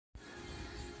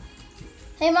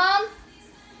Hey, Mom?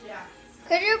 Yeah.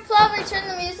 Could you probably turn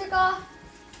the music off?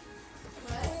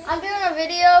 What? I'm doing a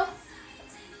video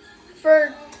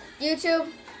for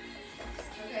YouTube.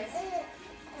 Okay.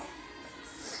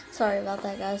 Sorry about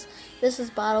that, guys. This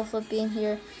is Bottle Flipping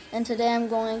here, and today I'm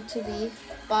going to be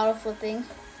bottle flipping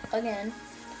again.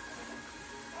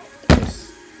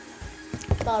 Just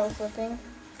bottle flipping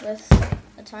with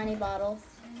a tiny bottle.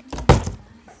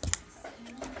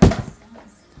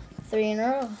 3 in a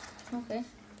row. Okay.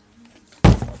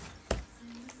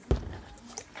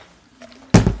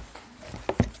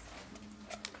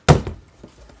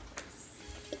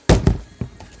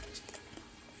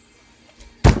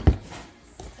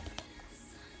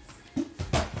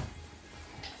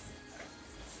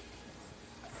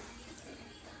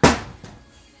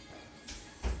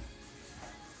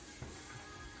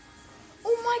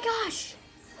 Oh my gosh!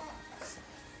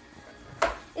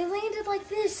 It landed like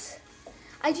this.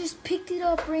 I just picked it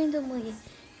up randomly,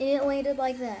 and it landed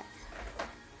like that.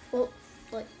 Well,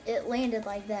 like it landed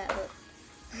like that, but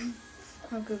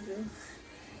I'm cuckoo.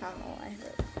 I don't know why,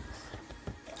 but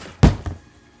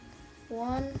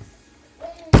 1.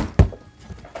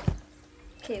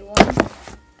 Okay, 1.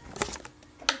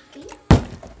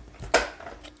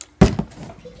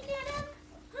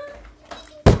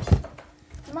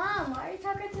 Mom, why are you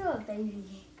talking to a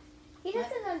baby? He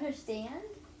doesn't understand.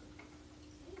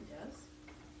 He does.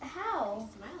 How?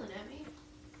 He's smiling at me.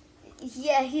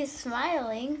 Yeah, he's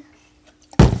smiling.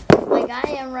 Like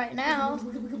I am right now.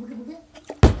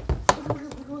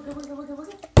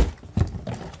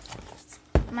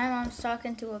 My mom's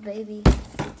talking to a baby.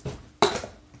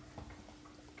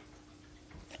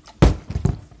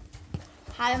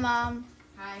 Hi, Mom.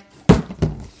 Hi.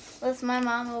 That's my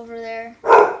mom over there.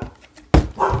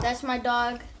 That's my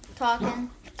dog talking.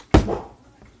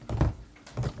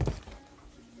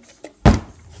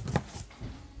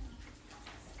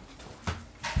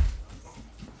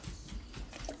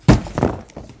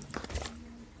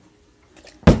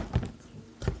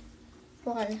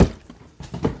 One.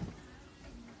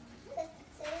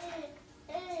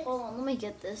 Hold on, let me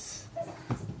get this.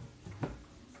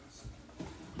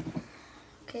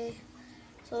 Okay,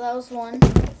 so that was 1.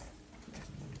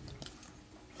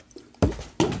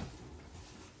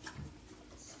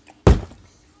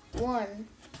 One.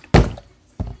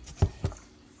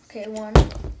 Okay, 1.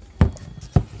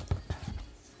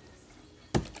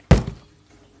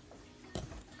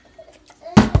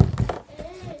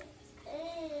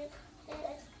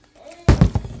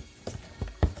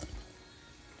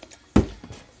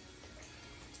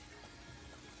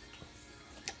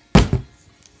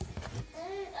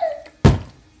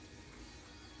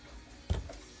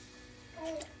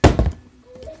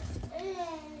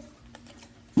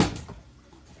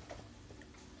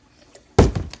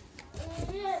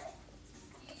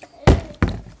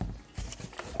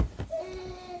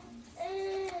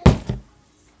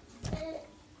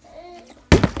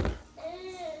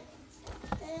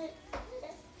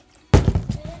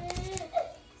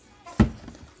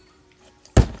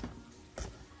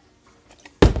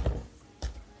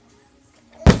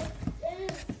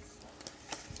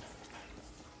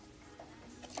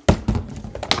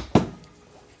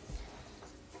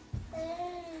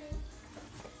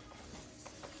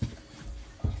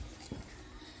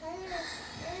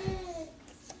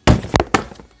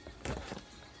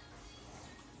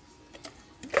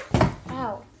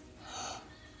 Ow.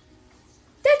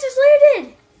 That just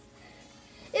landed!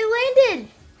 It landed!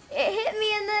 It hit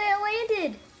me and then it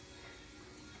landed.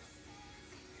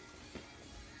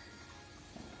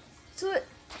 So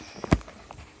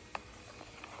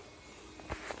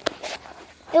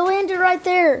it landed right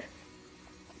there.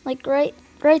 Like right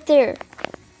there.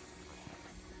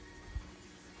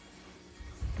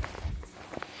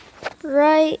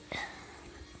 Right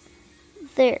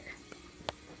there.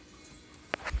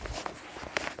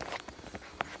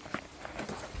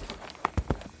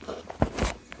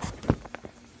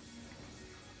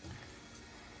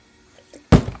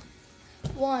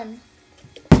 One.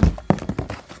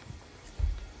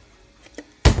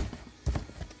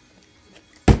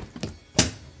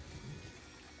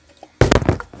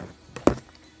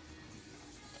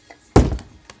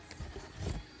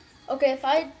 Okay, if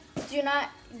I do not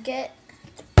get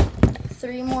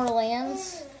 3 more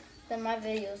lands, then my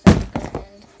video's not gonna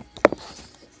end.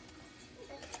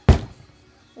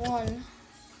 1.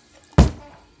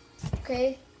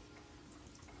 Okay.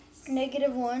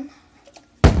 -1.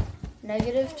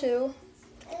 -2.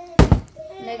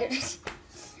 Negative.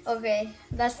 Okay,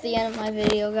 that's the end of my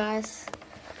video, guys.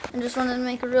 I just wanted to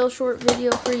make a real short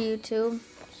video for YouTube.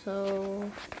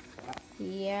 So,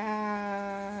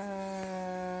 yeah.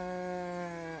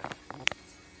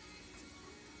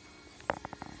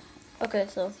 Okay,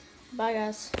 so bye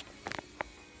guys.